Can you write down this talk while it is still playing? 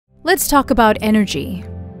Let's talk about energy.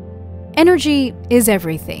 Energy is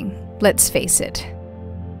everything, let's face it.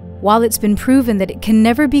 While it's been proven that it can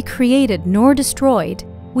never be created nor destroyed,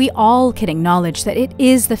 we all can acknowledge that it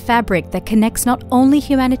is the fabric that connects not only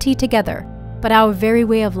humanity together, but our very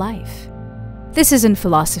way of life. This isn't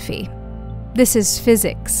philosophy. This is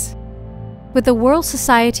physics. With the world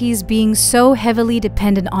societies being so heavily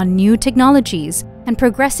dependent on new technologies and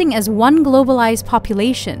progressing as one globalized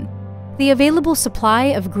population, the available supply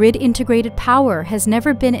of grid-integrated power has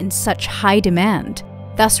never been in such high demand,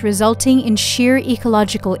 thus resulting in sheer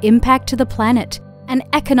ecological impact to the planet and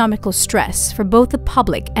economical stress for both the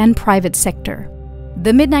public and private sector.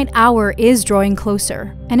 The midnight hour is drawing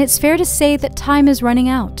closer, and it's fair to say that time is running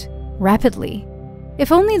out, rapidly.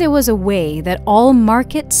 If only there was a way that all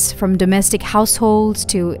markets, from domestic households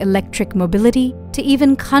to electric mobility to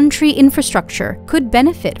even country infrastructure, could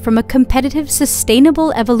benefit from a competitive,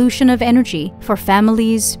 sustainable evolution of energy for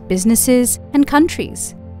families, businesses, and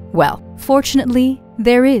countries. Well, fortunately,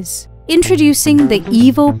 there is. Introducing the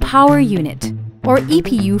Evo-Power Unit, or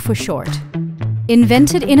EPU for short.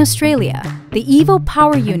 Invented in Australia, the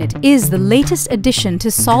Evo-Power Unit is the latest addition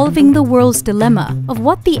to solving the world's dilemma of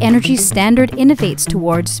what the energy standard innovates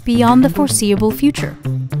towards beyond the foreseeable future.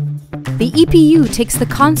 The EPU takes the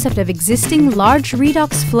concept of existing large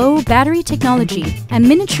redox flow battery technology and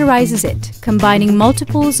miniaturizes it, combining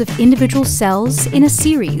multiples of individual cells in a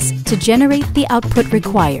series to generate the output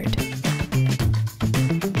required.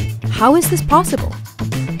 How is this possible?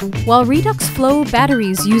 While redox flow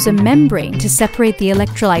batteries use a membrane to separate the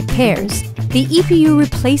electrolyte pairs, the EPU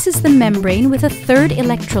replaces the membrane with a third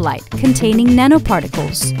electrolyte containing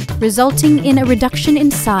nanoparticles, resulting in a reduction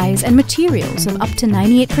in size and materials of up to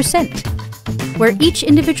 98%, where each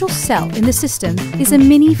individual cell in the system is a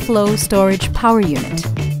mini flow storage power unit.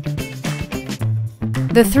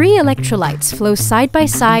 The three electrolytes flow side by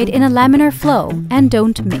side in a laminar flow and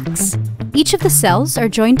don't mix. Each of the cells are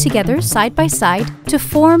joined together side by side to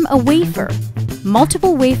form a wafer.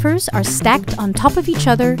 Multiple wafers are stacked on top of each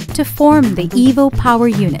other to form the Evo-Power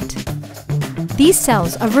Unit. These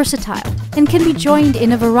cells are versatile and can be joined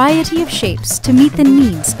in a variety of shapes to meet the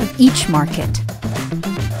needs of each market.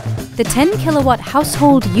 The 10 kilowatt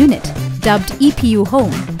household unit, dubbed EPU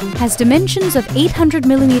Home, has dimensions of 800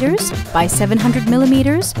 millimeters by 700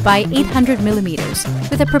 millimeters by 800 millimeters,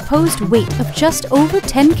 with a proposed weight of just over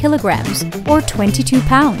 10 kilograms or 22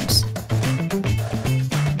 pounds.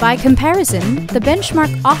 By comparison, the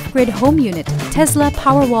benchmark off-grid home unit, Tesla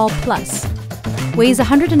Powerwall Plus, weighs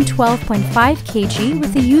 112.5 kg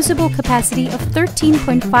with a usable capacity of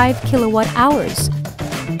 13.5 kilowatt hours,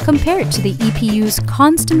 compared to the EPU's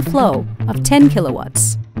constant flow of 10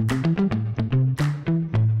 kilowatts.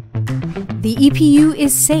 The EPU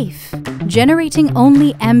is safe, generating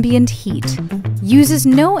only ambient heat, uses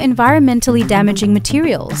no environmentally damaging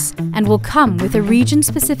materials, and will come with a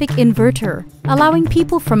region-specific inverter, allowing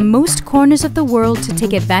people from most corners of the world to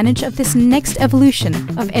take advantage of this next evolution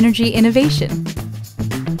of energy innovation.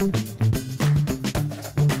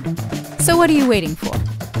 So what are you waiting for?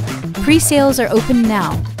 Pre-sales are open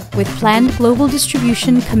now, with planned global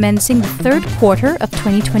distribution commencing the third quarter of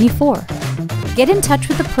 2024. Get in touch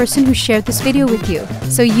with the person who shared this video with you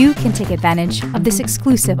so you can take advantage of this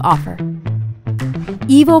exclusive offer.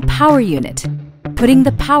 Evo-Power Unit, putting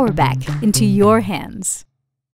the power back into your hands.